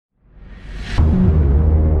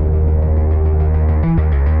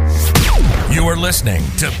You're listening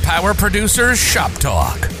to Power Producers Shop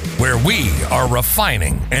Talk, where we are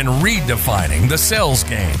refining and redefining the sales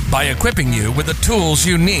game by equipping you with the tools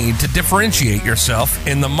you need to differentiate yourself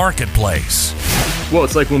in the marketplace. Well,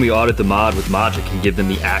 it's like when we audit the mod with Logic and give them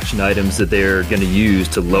the action items that they're going to use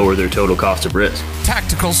to lower their total cost of risk.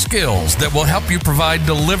 Tactical skills that will help you provide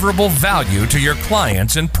deliverable value to your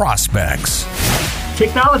clients and prospects.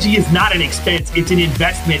 Technology is not an expense, it's an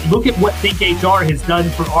investment. Look at what Think HR has done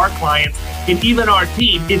for our clients and even our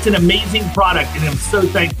team. It's an amazing product, and I'm so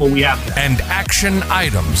thankful we have that. And action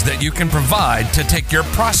items that you can provide to take your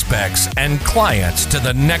prospects and clients to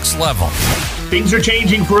the next level. Things are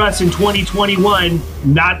changing for us in 2021.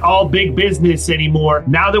 Not all big business anymore.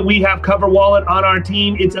 Now that we have Cover Wallet on our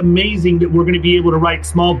team, it's amazing that we're going to be able to write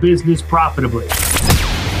small business profitably.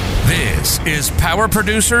 This is Power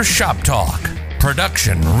Producer Shop Talk.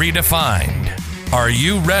 Production redefined. Are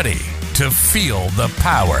you ready to feel the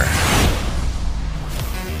power?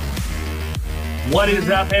 What is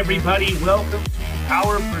up, everybody? Welcome to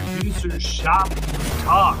Power Producer Shop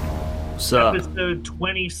Talk. What's up? Episode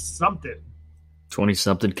 20-something.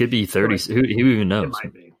 20-something. Could be 30. Who even knows? It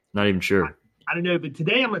might be. Not even sure. I don't know, but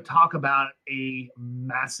today I'm going to talk about a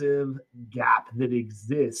massive gap that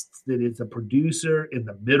exists that is a producer in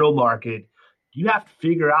the middle market. You have to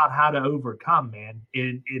figure out how to overcome, man.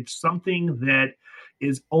 It's something that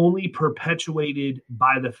is only perpetuated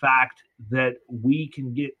by the fact that we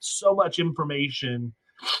can get so much information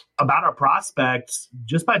about our prospects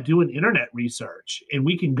just by doing internet research. And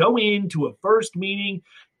we can go into a first meeting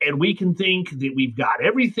and we can think that we've got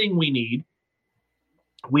everything we need.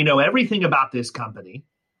 We know everything about this company,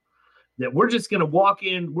 that we're just going to walk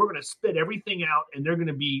in, we're going to spit everything out, and they're going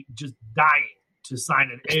to be just dying to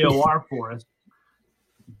sign an AOR for us.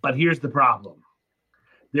 But here's the problem.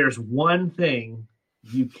 There's one thing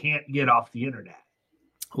you can't get off the internet.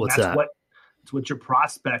 What's that? It's what your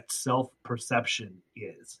prospect self-perception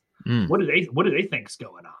is. What do they think's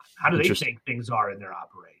going on? How do they think things are in their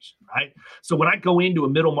operation, right? So when I go into a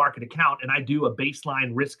middle market account and I do a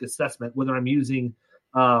baseline risk assessment, whether I'm using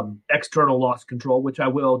external loss control, which I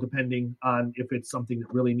will, depending on if it's something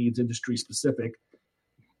that really needs industry specific,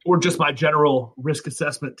 or just my general risk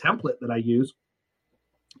assessment template that I use,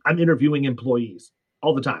 I'm interviewing employees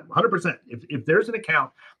all the time, 100%. If there's an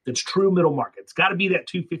account that's true middle market, it's got to be that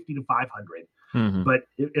 250 to 500. Mm-hmm. But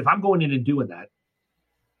if I'm going in and doing that,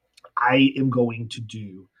 I am going to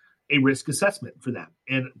do a risk assessment for them.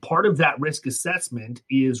 And part of that risk assessment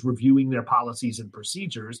is reviewing their policies and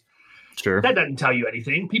procedures. Sure. That doesn't tell you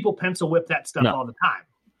anything. People pencil whip that stuff all the time.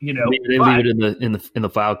 You know, they leave it in the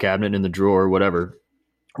file cabinet, in the drawer, whatever.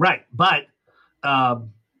 Right. But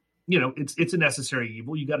you know, it's a necessary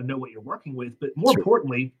evil. You got to know what you're working with. But more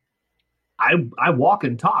importantly, I walk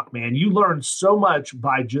and talk, man. You learn so much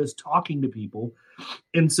by just talking to people.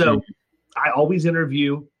 And so I always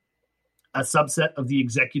interview a subset of the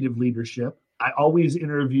executive leadership. I always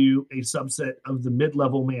interview a subset of the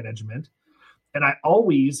mid-level management. And I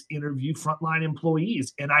always interview frontline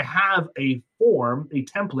employees. And I have a form, a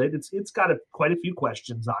template. It's got quite a few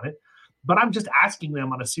questions on it. But I'm just asking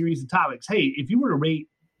them on a series of topics. Hey, if you were to rate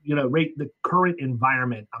the current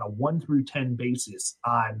environment on a 1 through 10 basis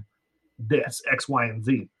on this, X, Y, and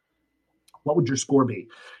Z, what would your score be?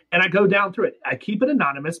 And I go down through it. I keep it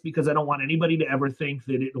anonymous because I don't want anybody to ever think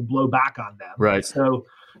that it'll blow back on them. Right. So,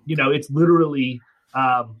 you know, it's literally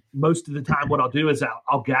most of the time what I'll do is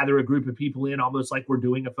I'll gather a group of people in almost like we're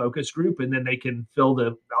doing a focus group, and then they can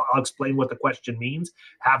I'll explain what the question means,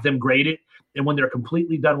 have them grade it. And when they're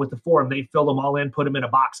completely done with the form, they fill them all in, put them in a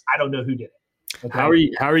box. I don't know who did it.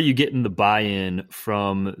 Okay. How are you getting the buy-in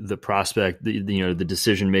from the prospect, the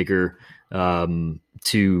decision maker,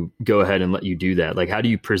 to go ahead and let you do that? Like, how do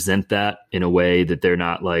you present that in a way that they're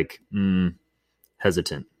not like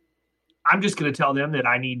hesitant? I'm just going to tell them that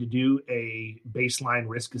I need to do a baseline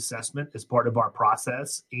risk assessment as part of our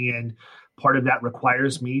process, and part of that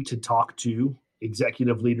requires me to talk to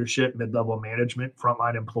executive leadership, mid-level management,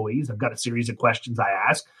 frontline employees. I've got a series of questions I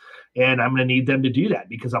ask. And I'm going to need them to do that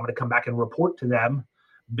because I'm going to come back and report to them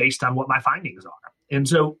based on what my findings are. And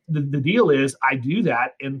so the deal is I do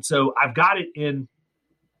that. And so I've got it in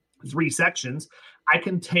 3 sections. I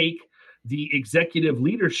can take the executive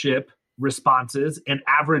leadership responses and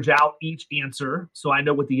average out each answer. So I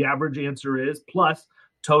know what the average answer is, plus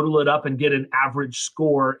total it up and get an average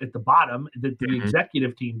score at the bottom that the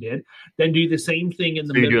executive team did. Then do the same thing in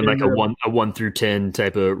the middle. You're doing like a 1 through 10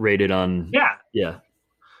 type of rated on. Yeah.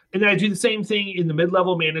 And then I do the same thing in the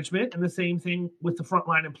mid-level management and the same thing with the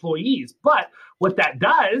frontline employees. But what that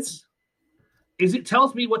does is it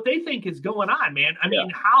tells me what they think is going on, man. I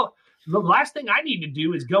mean, the last thing I need to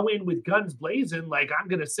do is go in with guns blazing, like I'm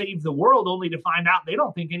going to save the world, only to find out they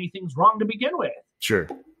don't think anything's wrong to begin with. Sure.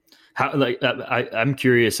 I'm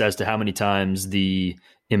curious as to how many times the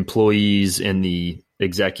employees and the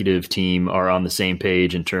executive team are on the same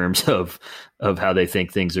page in terms of how they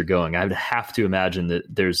think things are going. I would have to imagine that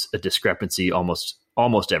there's a discrepancy almost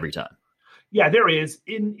every time. Yeah, there is.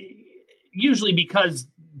 Usually because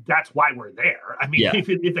that's why we're there. I mean, if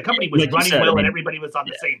the company was running well and everybody was on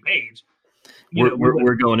the same page,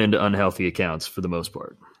 we're going into unhealthy accounts for the most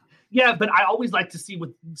part. Yeah, but I always like to see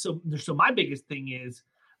so my biggest thing is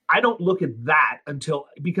I don't look at that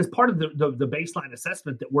because part of the baseline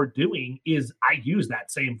assessment that we're doing is I use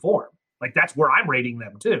that same form. Like that's where I'm rating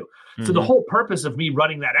them too. Mm-hmm. So the whole purpose of me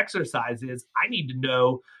running that exercise is I need to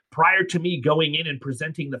know prior to me going in and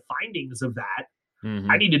presenting the findings of that,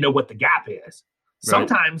 I need to know what the gap is. Right.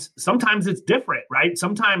 Sometimes it's different, right?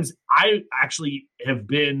 Sometimes I actually have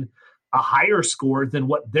been a higher score than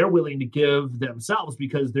what they're willing to give themselves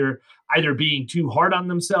because they're either being too hard on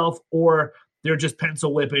themselves or they're just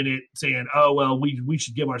pencil whipping it saying, oh, well, we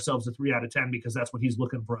should give ourselves a 3 out of 10 because that's what he's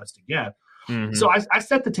looking for us to get. Mm-hmm. So I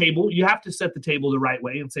set the table. You have to set the table the right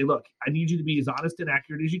way and say, look, I need you to be as honest and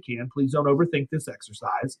accurate as you can. Please don't overthink this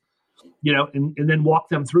exercise, and then walk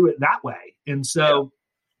them through it that way. And so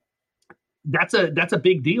that's a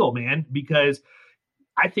big deal, man, because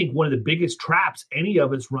I think one of the biggest traps any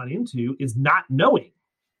of us run into is not knowing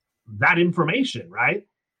that information, right?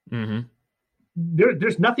 Mm-hmm.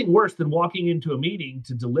 There's nothing worse than walking into a meeting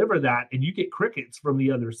to deliver that and you get crickets from the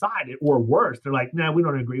other side, or worse, they're like, "No, we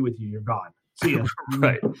don't agree with you. You're gone. See ya."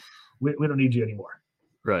 Right. We don't need you anymore.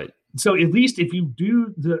 Right. So at least if you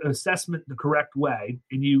do the assessment the correct way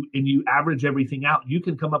and you average everything out, you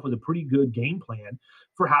can come up with a pretty good game plan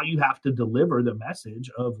for how you have to deliver the message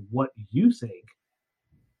of what you think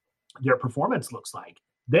their performance looks like.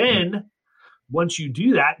 Then once you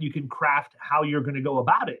do that, you can craft how you're going to go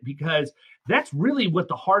about it, because that's really what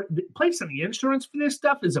the place on the insurance for this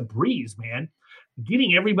stuff is a breeze, man.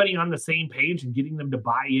 Getting everybody on the same page and getting them to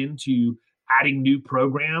buy into adding new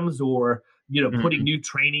programs or, putting new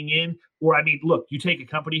training in. Or, I mean, look, you take a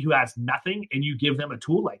company who has nothing and you give them a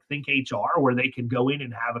tool like Think HR where they can go in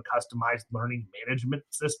and have a customized learning management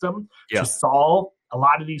system to solve a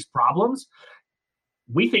lot of these problems.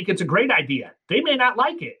 We think it's a great idea. They may not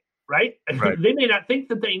like it, right? They may not think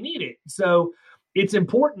that they need it. So it's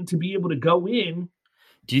important to be able to go in.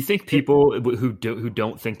 Do you think people who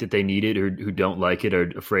don't think that they need it or who don't like it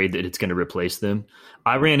are afraid that it's going to replace them?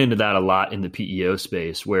 I ran into that a lot in the PEO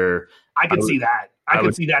space where I could see that. I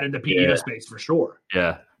could see that in the PEO space for sure.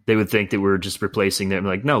 Yeah. They would think that we're just replacing them.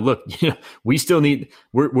 Like, no, look, we still need,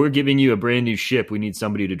 we're giving you a brand new ship. We need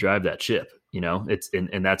somebody to drive that ship, it's,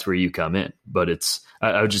 and that's where you come in. But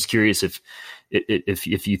I was just curious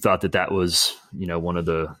if you thought that was, one of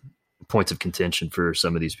the points of contention for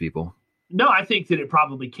some of these people. No, I think that it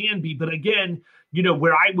probably can be. But again,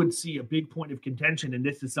 where I would see a big point of contention, and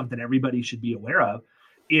this is something everybody should be aware of,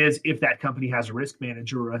 is if that company has a risk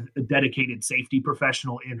manager or a dedicated safety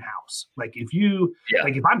professional in-house. Like if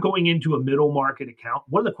if I'm going into a middle market account,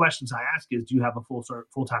 one of the questions I ask is, do you have a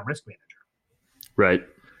full-time risk manager? Right.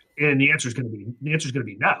 And the answer is going to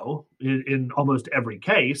be no in almost every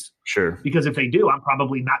case. Sure. Because if they do, I'm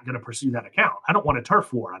probably not going to pursue that account. I don't want a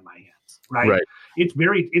turf war on my hands. Right. It's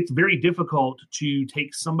very difficult to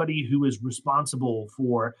take somebody who is responsible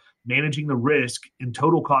for managing the risk and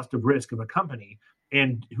total cost of risk of a company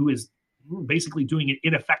and who is basically doing an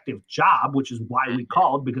ineffective job, which is why we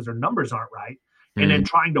called, because their numbers aren't right. And then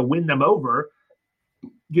trying to win them over,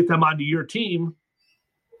 get them onto your team.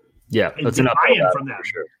 Yeah. That's an buy-in from them.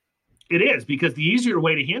 Sure. It is, because the easier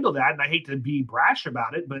way to handle that, and I hate to be brash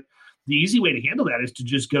about it, but the easy way to handle that is to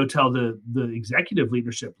just go tell the executive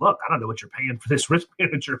leadership, look, I don't know what you're paying for this risk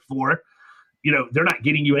manager for. They're not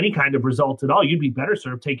getting you any kind of result at all. You'd be better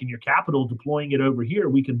served taking your capital, deploying it over here.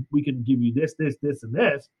 We can give you this, and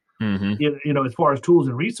this. Mm-hmm. As far as tools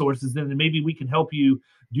and resources, then maybe we can help you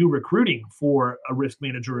do recruiting for a risk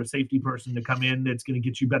manager or a safety person to come in that's going to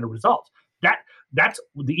get you better results. That's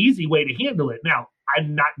the easy way to handle it. Now,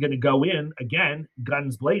 I'm not going to go in, again,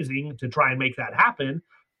 guns blazing to try and make that happen.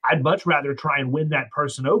 I'd much rather try and win that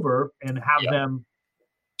person over and have them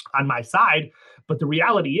on my side. But the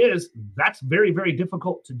reality is that's very, very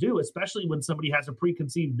difficult to do, especially when somebody has a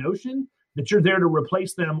preconceived notion that you're there to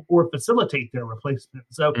replace them or facilitate their replacement.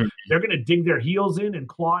 So they're going to dig their heels in and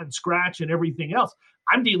claw and scratch and everything else.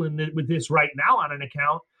 I'm dealing with this right now on an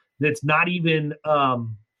account that's not even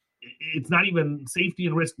it's not even safety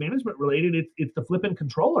and risk management related. It's the flipping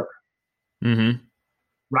controller. Mm-hmm.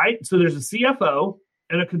 right? So there's a CFO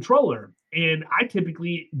and a controller. And I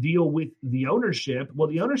typically deal with the ownership. Well,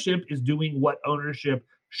 the ownership is doing what ownership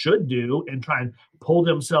should do and try and pull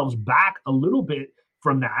themselves back a little bit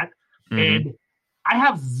from that. And I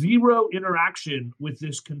have zero interaction with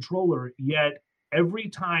this controller, yet every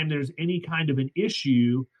time there's any kind of an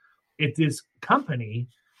issue at this company,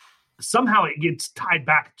 somehow it gets tied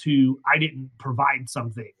back to I didn't provide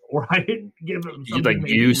something or I didn't give them something. Like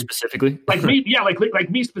you specifically? Like me, yeah, like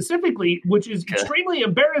me specifically, which is extremely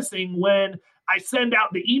embarrassing when I send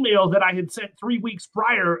out the email that I had sent 3 weeks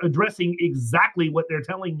prior addressing exactly what they're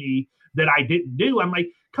telling me that I didn't do. I'm like,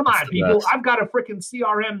 come on, people. Best. I've got a freaking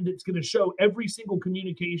CRM that's going to show every single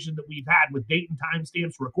communication that we've had with date and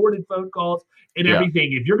timestamps, recorded phone calls, and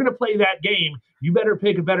everything. If you're going to play that game, you better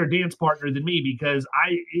pick a better dance partner than me because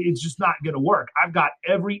it's just not going to work. I've got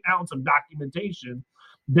every ounce of documentation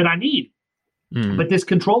that I need. But this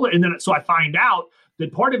controller, and then so I find out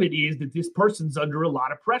that part of it is that this person's under a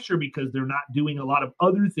lot of pressure because they're not doing a lot of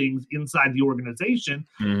other things inside the organization.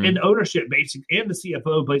 And ownership and the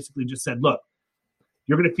CFO basically just said, look,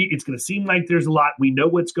 it's going to seem like there's a lot. We know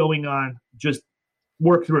what's going on. Just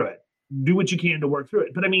work through it. Do what you can to work through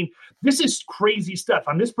it. But I mean, this is crazy stuff.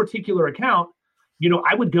 On this particular account,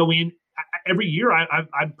 I would go in every year. I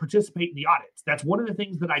participate in the audits. That's one of the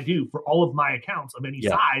things that I do for all of my accounts of any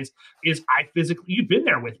size is you've been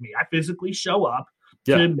there with me. I physically show up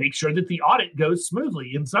to make sure that the audit goes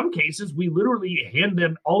smoothly. In some cases, we literally hand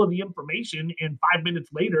them all of the information and 5 minutes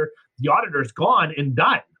later, the auditor's gone and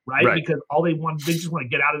done, right? Because they just want to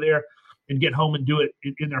get out of there and get home and do it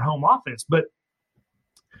in their home office. But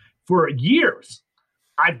for years,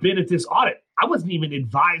 I've been at this audit. I wasn't even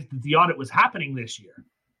advised that the audit was happening this year.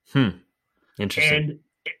 Interesting.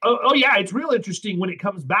 And yeah, it's real interesting when it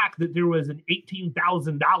comes back that there was an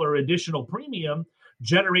 $18,000 additional premium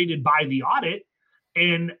generated by the audit.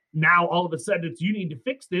 And now all of a sudden it's, you need to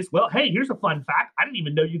fix this. Well, hey, here's a fun fact. I didn't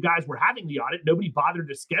even know you guys were having the audit. Nobody bothered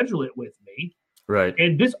to schedule it with me. Right.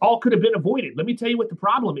 And this all could have been avoided. Let me tell you what the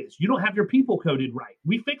problem is. You don't have your people coded right.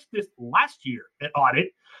 We fixed this last year at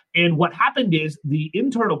audit. And what happened is the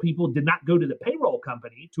internal people did not go to the payroll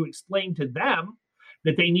company to explain to them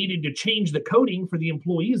that they needed to change the coding for the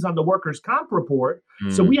employees on the workers' comp report.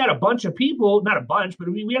 So we had a bunch of people, not a bunch, but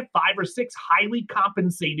we had 5 or 6 highly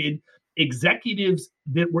compensated executives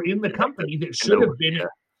that were in the company that should have been,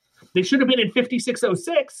 they should have been in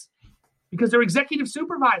 5606 because they're executive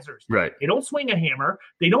supervisors. Right. They don't swing a hammer.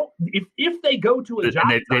 They don't, if they go to a job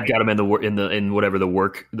site, they've got them in whatever the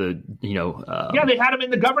work, they had them in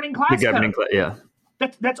the governing class.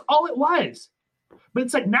 That's all it was. But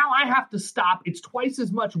it's like, now I have to stop. It's twice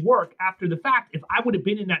as much work after the fact. If I would have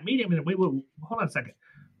been in that meeting, wait, hold on a second.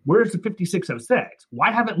 Where's the 5606?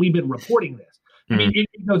 Why haven't we been reporting this? I mean,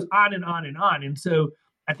 it goes on and on and on. And so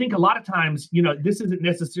I think a lot of times, this isn't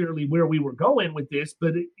necessarily where we were going with this,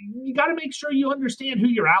 but you got to make sure you understand who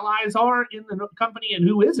your allies are in the company and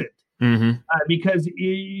who isn't. Because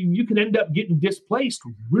you can end up getting displaced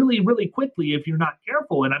really, really quickly if you're not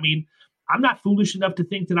careful. And I mean, I'm not foolish enough to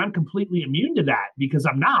think that I'm completely immune to that because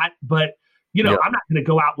I'm not. But, I'm not going to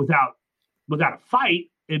go out without a fight.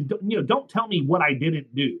 And, don't tell me what I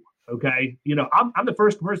didn't do. Okay. I'm the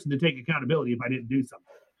first person to take accountability if I didn't do something.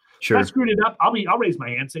 Sure. If I screwed it up, I'll raise my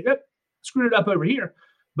hand and say, yep, screwed it up over here.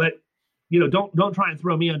 But, don't try and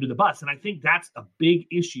throw me under the bus. And I think that's a big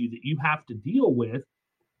issue that you have to deal with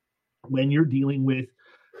when you're dealing with,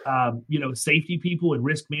 safety people and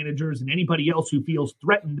risk managers and anybody else who feels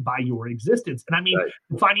threatened by your existence. And I mean,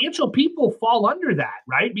 financial people fall under that,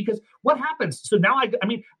 right? Because what happens? So now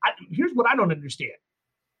here's what I don't understand.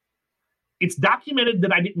 It's documented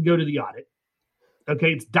that I didn't go to the audit.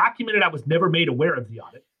 Okay. It's documented I was never made aware of the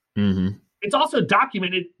audit. It's also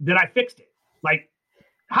documented that I fixed it. Like,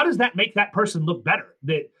 how does that make that person look better?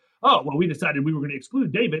 That, we decided we were going to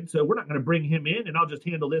exclude David, so we're not going to bring him in, and I'll just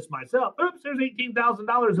handle this myself. Oops, there's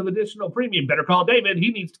 $18,000 of additional premium. Better call David.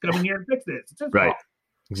 He needs to come in here and fix this. It's his fault.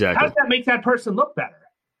 Exactly. How does that make that person look better?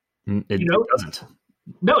 It doesn't.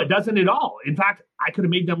 No, it doesn't at all. In fact, I could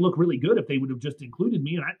have made them look really good if they would have just included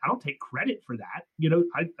me, and I don't take credit for that.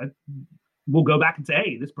 I will go back and say,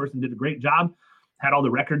 hey, this person did a great job, had all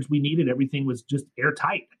the records we needed. Everything was just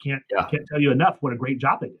airtight. I can't tell you enough what a great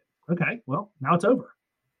job they did. Okay, well, now it's over.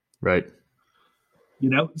 Right.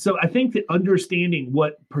 So I think that understanding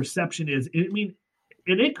what perception is, and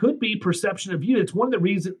it could be perception of you. It's one of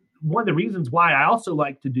the reasons why I also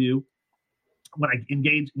like to do when I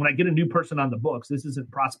get a new person on the books, this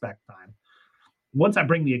isn't prospect time. Once I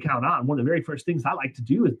bring the account on, one of the very first things I like to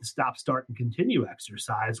do is the stop, start, and continue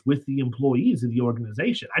exercise with the employees of the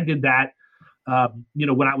organization. I did that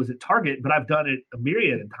when I was at Target, but I've done it a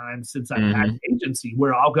myriad of times since I've had an agency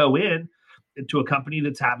where I'll go in to a company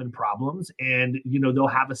that's having problems and, they'll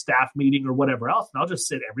have a staff meeting or whatever else. And I'll just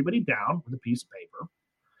sit everybody down with a piece of paper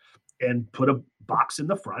and put a box in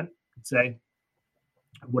the front and say,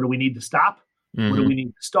 what do we need to stop? What do we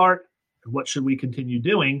need to start? And what should we continue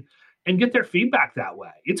doing? And get their feedback that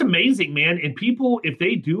way. It's amazing, man. And people, if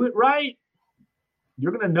they do it right,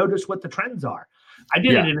 you're going to notice what the trends are. I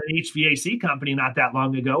did it in an HVAC company not that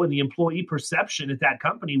long ago, and the employee perception at that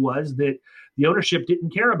company was that the ownership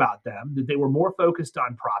didn't care about them, that they were more focused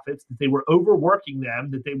on profits, that they were overworking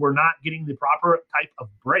them, that they were not getting the proper type of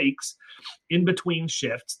breaks in between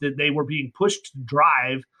shifts, that they were being pushed to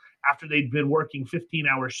drive after they'd been working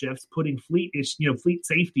 15-hour shifts, putting fleet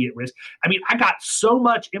safety at risk. I mean, I got so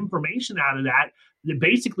much information out of that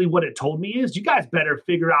basically what it told me is you guys better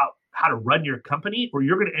figure out how to run your company, or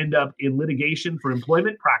you're going to end up in litigation for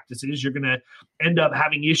employment practices. You're going to end up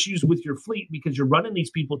having issues with your fleet because you're running these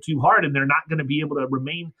people too hard and they're not going to be able to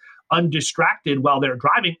remain undistracted while they're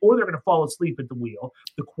driving, or they're going to fall asleep at the wheel.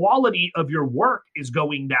 The quality of your work is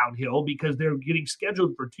going downhill because they're getting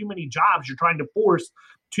scheduled for too many jobs. You're trying to force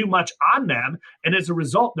too much on them. And as a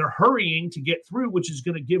result, they're hurrying to get through, which is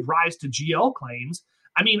going to give rise to GL claims.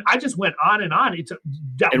 I mean, I just went on and on. It's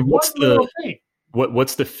one little thing.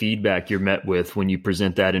 What's the feedback you're met with when you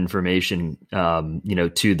present that information, to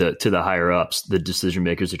the higher ups, the decision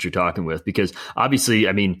makers that you're talking with? Because obviously,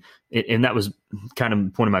 I mean, and that was kind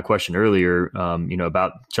of point of my question earlier,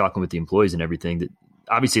 about talking with the employees and everything. That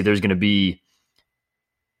obviously there's going to be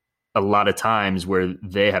a lot of times where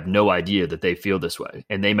they have no idea that they feel this way,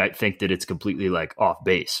 and they might think that it's completely like off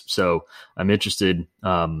base. So I'm interested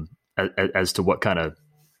as to what kind of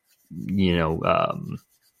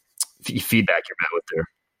feedback you're met with there.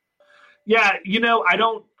 Yeah, I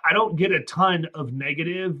don't get a ton of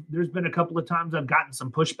negative. There's been a couple of times I've gotten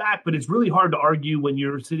some pushback, but it's really hard to argue when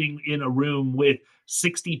you're sitting in a room with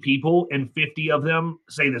 60 people and 50 of them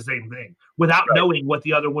say the same thing without knowing what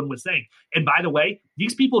the other one was saying. And by the way,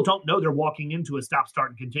 these people don't know they're walking into a stop, start,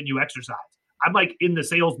 and continue exercise. I'm like in the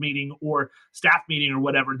sales meeting or staff meeting or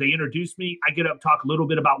whatever. They introduce me. I get up, talk a little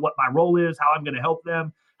bit about what my role is, how I'm going to help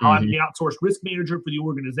them, how I'm the outsourced risk manager for the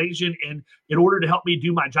organization. And in order to help me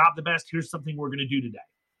do my job the best, here's something we're going to do today.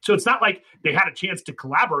 So it's not like they had a chance to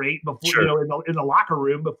collaborate before, in the locker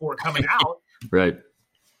room before coming out. Right.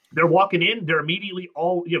 They're walking in, they're immediately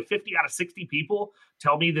 50 out of 60 people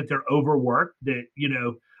tell me that they're overworked, that,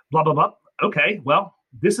 blah, blah, blah. Okay, well,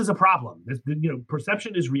 this is a problem. This,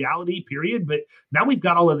 perception is reality, period. But now we've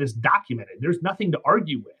got all of this documented. There's nothing to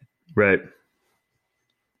argue with. Right.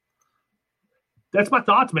 That's my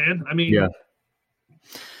thoughts, man. I mean,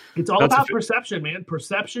 it's all about perception, man.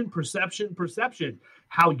 Perception.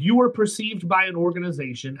 How you are perceived by an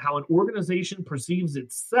organization, how an organization perceives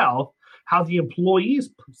itself, how the employees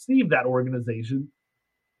perceive that organization.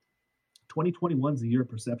 2021 is the year of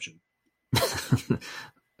perception.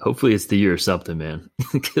 Hopefully it's the year of something, man,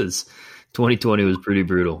 because 2020 was pretty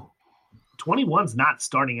brutal. 21's not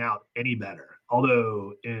starting out any better.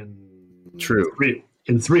 Although in 3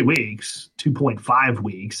 weeks, 2.5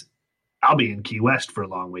 weeks, I'll be in Key West for a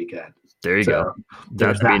long weekend. There you go. There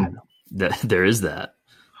is that.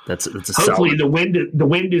 That's a hopefully solid. the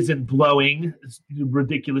wind isn't blowing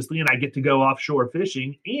ridiculously, and I get to go offshore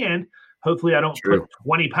fishing, and hopefully I don't put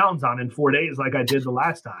 20 pounds on in 4 days like I did the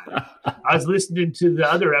last time. I was listening to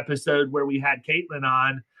the other episode where we had Caitlin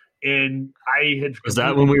on, and I had was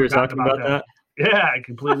that when we were talking about that? Yeah, I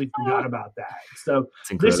completely forgot about that. So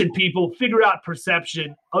listen, people, figure out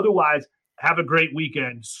perception. Otherwise, have a great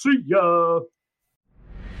weekend. See ya.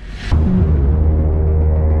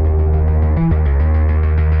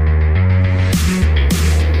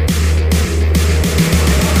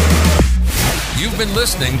 You've been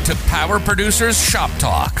listening to Power Producers Shop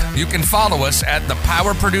Talk. You can follow us at the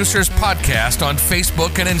Power Producers Podcast on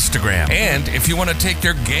Facebook and Instagram. And if you want to take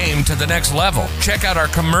your game to the next level, check out our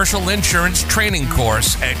commercial insurance training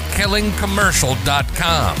course at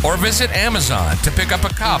killingcommercial.com or visit Amazon to pick up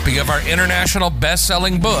a copy of our international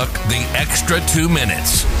best-selling book, The Extra 2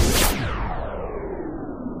 Minutes.